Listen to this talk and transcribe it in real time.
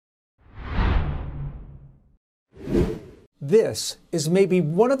This is maybe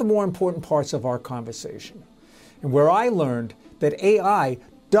one of the more important parts of our conversation, and where I learned that AI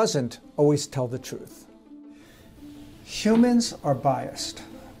doesn't always tell the truth. Humans are biased,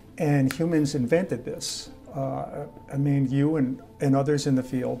 and humans invented this. You and others in the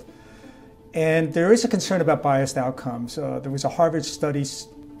field. And there is a concern about biased outcomes. There was a Harvard study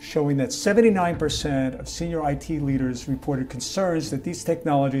showing that 79% of senior IT leaders reported concerns that these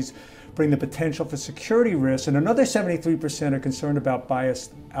technologies bring the potential for security risks, and another 73% are concerned about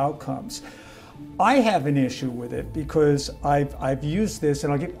biased outcomes. I have an issue with it because I've used this,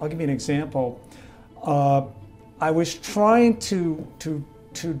 and I'll give you an example. I was trying to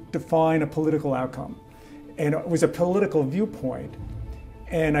define a political outcome, and it was a political viewpoint.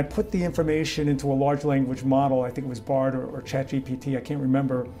 And I put the information into a large language model, I think it was Bard or ChatGPT, I can't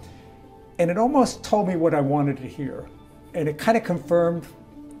remember. And it almost told me what I wanted to hear. And it kind of confirmed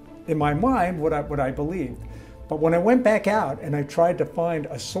in my mind what I believed. But when I went back out and I tried to find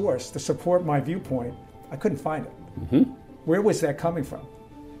a source to support my viewpoint, I couldn't find it. Mm-hmm. Where was that coming from?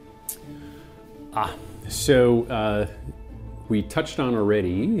 We touched on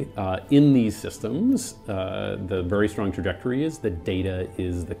already, in these systems, the very strong trajectory is the data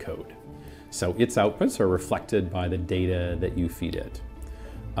is the code. So its outputs are reflected by the data that you feed it.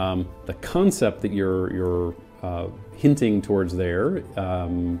 The concept that you're hinting towards there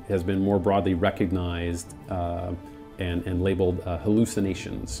has been more broadly recognized and labeled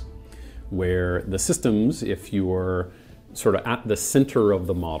hallucinations, where the systems, if you're sort of at the center of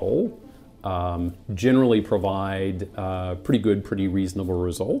the model, generally provide pretty reasonable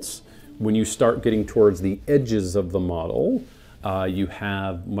results. When you start getting towards the edges of the model, you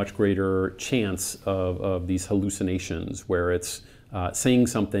have much greater chance of these hallucinations, where it's saying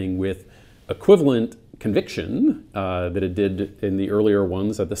something with equivalent conviction that it did in the earlier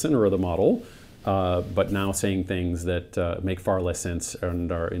ones at the center of the model, but now saying things that make far less sense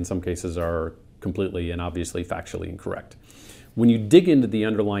and are, in some cases, are completely and obviously factually incorrect. When you dig into the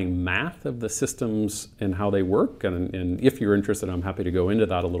underlying math of the systems and how they work, and if you're interested, I'm happy to go into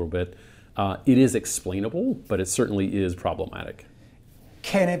that a little bit, it is explainable, but it certainly is problematic.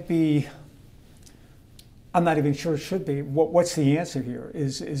 Can it be? I'm not even sure it should be. What's the answer here?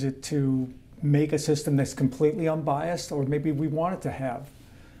 Is it to make a system that's completely unbiased, or maybe we want it to have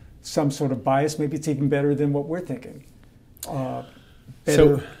some sort of bias? Maybe it's even better than what we're thinking.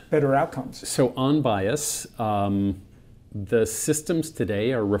 Better outcomes. So on bias, the systems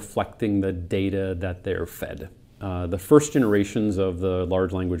today are reflecting the data that they're fed. The first generations of the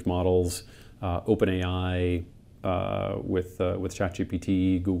large language models, OpenAI with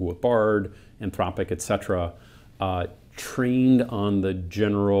ChatGPT, Google with Bard, Anthropic, etc., trained on the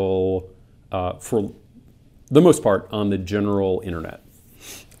general, for the most part, on the general internet.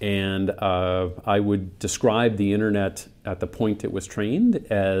 And I would describe the internet at the point it was trained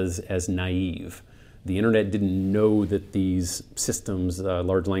as naive. The internet didn't know that these systems,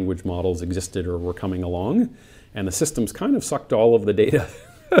 large language models, existed or were coming along. And the systems kind of sucked all of the data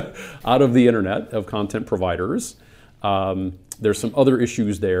out of the internet of content providers. There's some other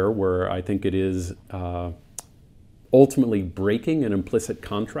issues there where I think it is ultimately breaking an implicit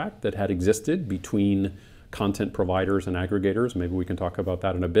contract that had existed between content providers and aggregators. Maybe we can talk about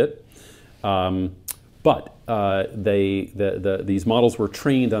that in a bit. But these models were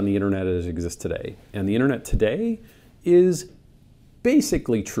trained on the internet as it exists today. And the internet today is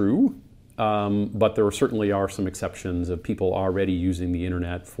basically true, but there certainly are some exceptions of people already using the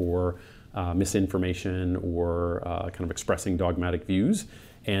internet for misinformation or kind of expressing dogmatic views.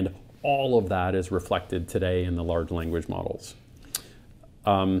 And all of that is reflected today in the large language models.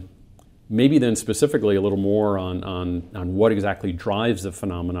 Maybe then specifically a little more on what exactly drives the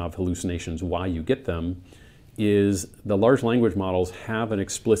phenomena of hallucinations, why you get them, is the large language models have an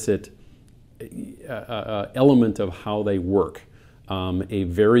explicit element of how they work, a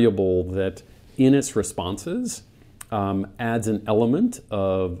variable that in its responses adds an element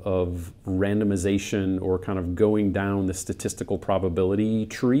of randomization or kind of going down the statistical probability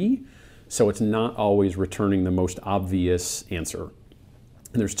tree, so it's not always returning the most obvious answer.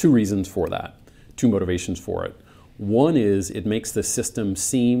 And there's two reasons for that, two motivations for it. One is it makes the system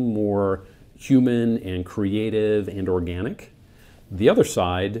seem more human and creative and organic. The other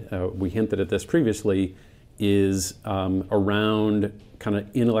side, we hinted at this previously, is around kind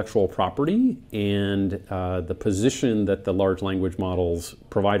of intellectual property and the position that the large language models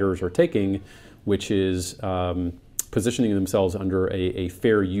providers are taking, which is positioning themselves under a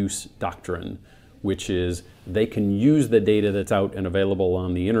fair use doctrine, which is they can use the data that's out and available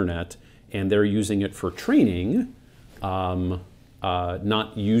on the internet, and they're using it for training,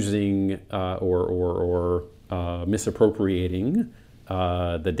 not using or misappropriating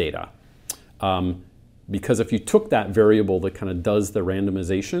the data. Because if you took that variable that kind of does the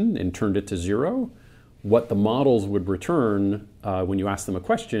randomization and turned it to 0, what the models would return when you ask them a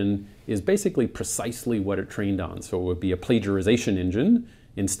question is basically precisely what it trained on. So it would be a plagiarization engine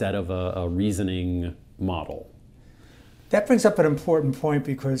instead of a reasoning model. That brings up an important point,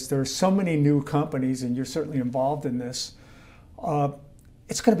 because there are so many new companies, and you're certainly involved in this.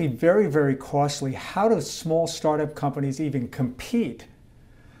 It's going to be very, very costly. How do small startup companies even compete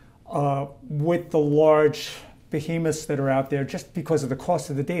with the large behemoths that are out there, just because of the cost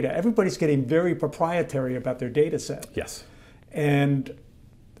of the data? Everybody's getting very proprietary about their data set. Yes. And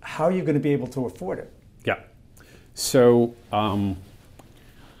how are you going to be able to afford it? Yeah. So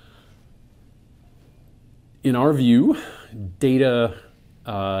in our view, data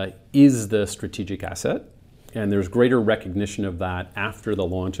is the strategic asset, and there's greater recognition of that after the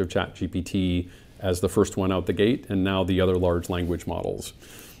launch of ChatGPT as the first one out the gate, and now the other large language models.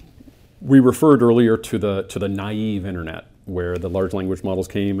 We referred earlier to the naive internet, where the large language models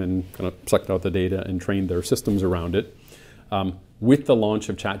came and kind of sucked out the data and trained their systems around it. With the launch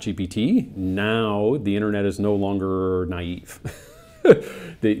of ChatGPT, now the internet is no longer naive.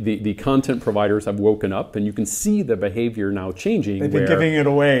 The content providers have woken up, and you can see the behavior now changing. They've been giving it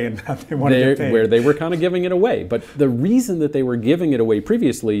away, and now they want to get paid. Where they were kind of giving it away. But the reason that they were giving it away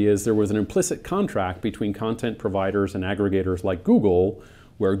previously is there was an implicit contract between content providers and aggregators like Google,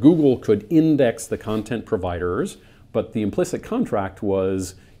 where Google could index the content providers, but the implicit contract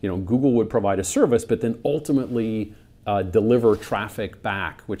was, Google would provide a service, but then ultimately deliver traffic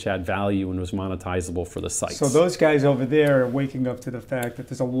back, which had value and was monetizable for the sites. So those guys over there are waking up to the fact that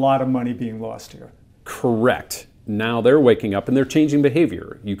there's a lot of money being lost here. Correct. Now they're waking up and they're changing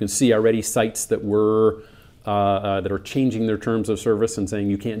behavior. You can see already sites that are changing their terms of service and saying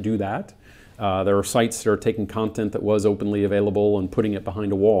you can't do that. There are sites that are taking content that was openly available and putting it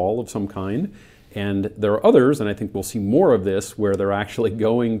behind a wall of some kind. And there are others, and I think we'll see more of this, where they're actually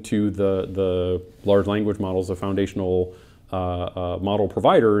going to the large language models, the foundational model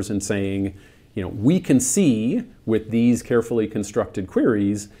providers, and saying, we can see with these carefully constructed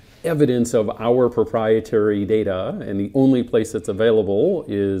queries evidence of our proprietary data, and the only place that's available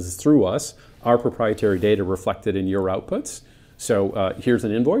is through us, our proprietary data reflected in your outputs. So here's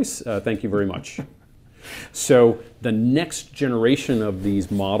an invoice. Thank you very much. So the next generation of these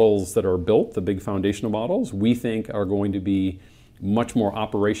models that are built, the big foundational models, we think are going to be much more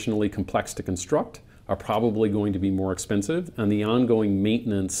operationally complex to construct, are probably going to be more expensive, and the ongoing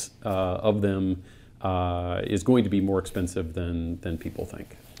maintenance of them is going to be more expensive than people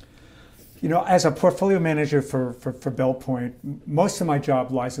think. As a portfolio manager for BellPoint, most of my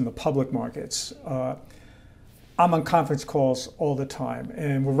job lies in the public markets. I'm on conference calls all the time,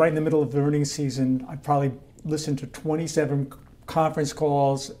 and we're right in the middle of the earnings season. I probably listened to 27 conference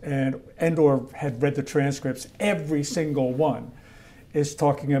calls and/or had read the transcripts. Every single one is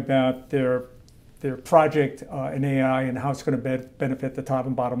talking about their project in AI and how it's going to benefit the top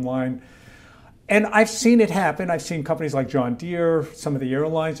and bottom line. And I've seen it happen. I've seen companies like John Deere, some of the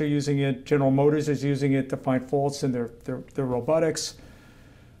airlines are using it. General Motors is using it to find faults in their robotics.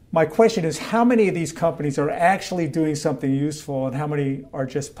 My question is, how many of these companies are actually doing something useful, and how many are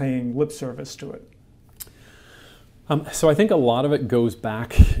just paying lip service to it? So I think a lot of it goes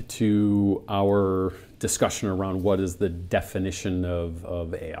back to our discussion around what is the definition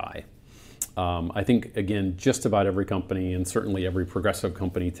of AI. I think, again, just about every company, and certainly every progressive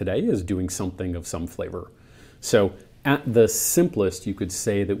company today, is doing something of some flavor. So at the simplest, you could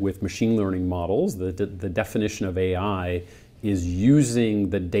say that with machine learning models, the definition of AI is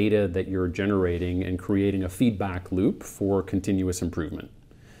using the data that you're generating and creating a feedback loop for continuous improvement.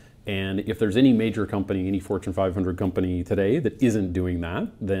 And if there's any major company, any Fortune 500 company today that isn't doing that,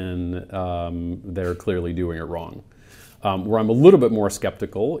 then they're clearly doing it wrong. Where I'm a little bit more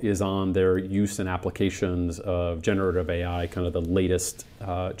skeptical is on their use and applications of generative AI, kind of the latest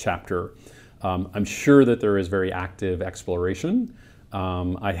chapter. I'm sure that there is very active exploration.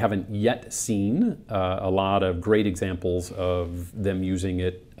 I haven't yet seen a lot of great examples of them using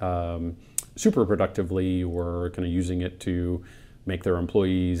it super productively, or kind of using it to make their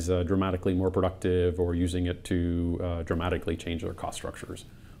employees dramatically more productive, or using it to dramatically change their cost structures.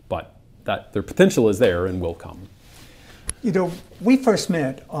 But that their potential is there and will come. We first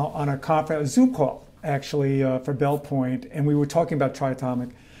met on a conference, a Zoom call, actually, for BellPoint, and we were talking about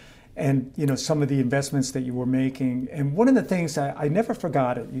Triatomic and some of the investments that you were making. And one of the things I never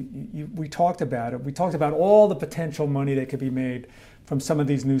forgot it. We talked about it. We talked about all the potential money that could be made from some of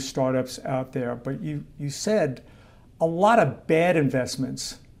these new startups out there. But you said, a lot of bad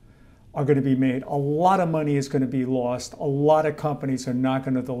investments are going to be made. A lot of money is going to be lost. A lot of companies are not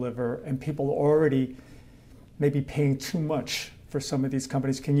going to deliver, and people are already maybe paying too much for some of these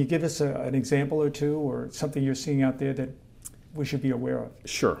companies. Can you give us an example or two, or something you're seeing out there that we should be aware of?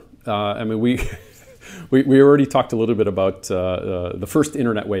 Sure. I mean, we already talked a little bit about the first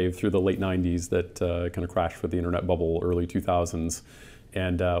internet wave through the late 90s that kind of crashed with the internet bubble, early 2000s.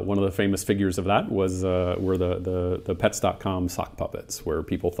 And one of the famous figures of that were the pets.com sock puppets, where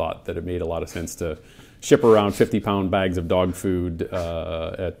people thought that it made a lot of sense to ship around 50-pound bags of dog food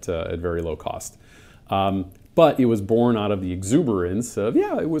at very low cost. But it was born out of the exuberance of,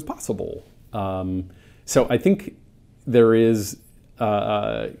 yeah, it was possible. So I think there is,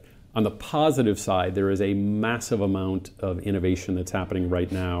 on the positive side, there is a massive amount of innovation that's happening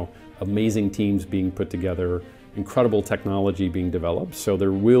right now, amazing teams being put together, incredible technology being developed. So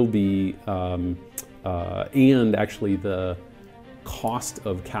there will be, and actually the cost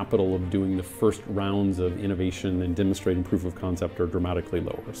of capital of doing the first rounds of innovation and demonstrating proof of concept are dramatically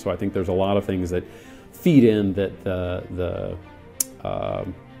lower. So I think there's a lot of things that feed in that the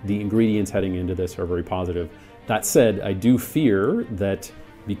ingredients heading into this are very positive. That said, I do fear that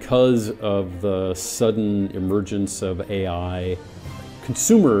because of the sudden emergence of AI,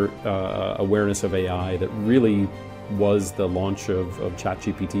 consumer awareness of AI that really was the launch of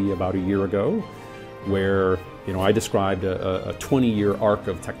ChatGPT about a year ago, where I described a 20-year arc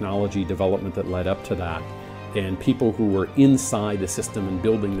of technology development that led up to that, and people who were inside the system and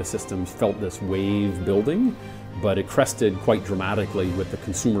building the systems felt this wave building, but it crested quite dramatically with the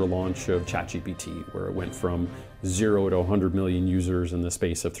consumer launch of ChatGPT, where it went from 0 to 100 million users in the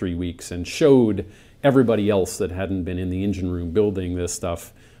space of 3 weeks and showed everybody else that hadn't been in the engine room building this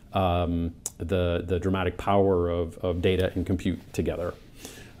stuff the dramatic power of data and compute together.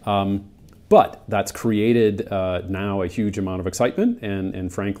 But that's created now a huge amount of excitement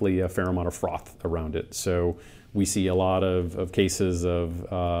and frankly a fair amount of froth around it. So we see a lot of cases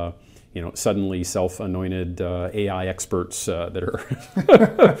of suddenly self-anointed AI experts that are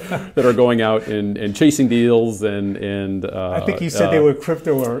that are going out and chasing deals and I think you said they were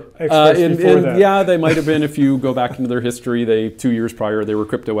crypto experts before that. Yeah, they might have been. If you go back into their history, 2 years prior they were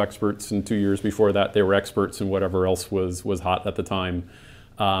crypto experts, and 2 years before that they were experts in whatever else was hot at the time.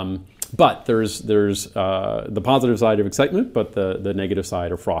 But there's the positive side of excitement, but the negative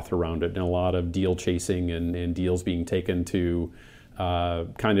side of froth around it, and a lot of deal chasing and deals being taken to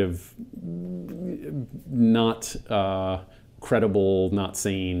kind of not credible, not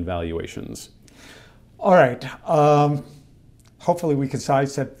sane valuations. All right. Hopefully we can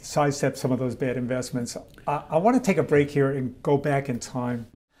sidestep some of those bad investments. I want to take a break here and go back in time.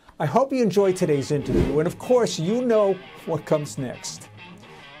 I hope you enjoyed today's interview, and of course you know what comes next.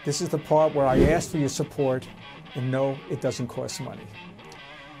 This is the part where I ask for your support, and no, it doesn't cost money.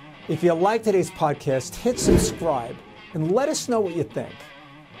 If you like today's podcast, hit subscribe and let us know what you think.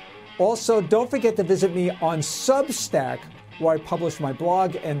 Also, don't forget to visit me on Substack, where I publish my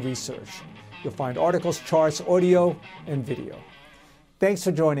blog and research. You'll find articles, charts, audio, and video. Thanks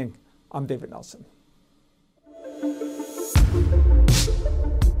for joining. I'm David Nelson.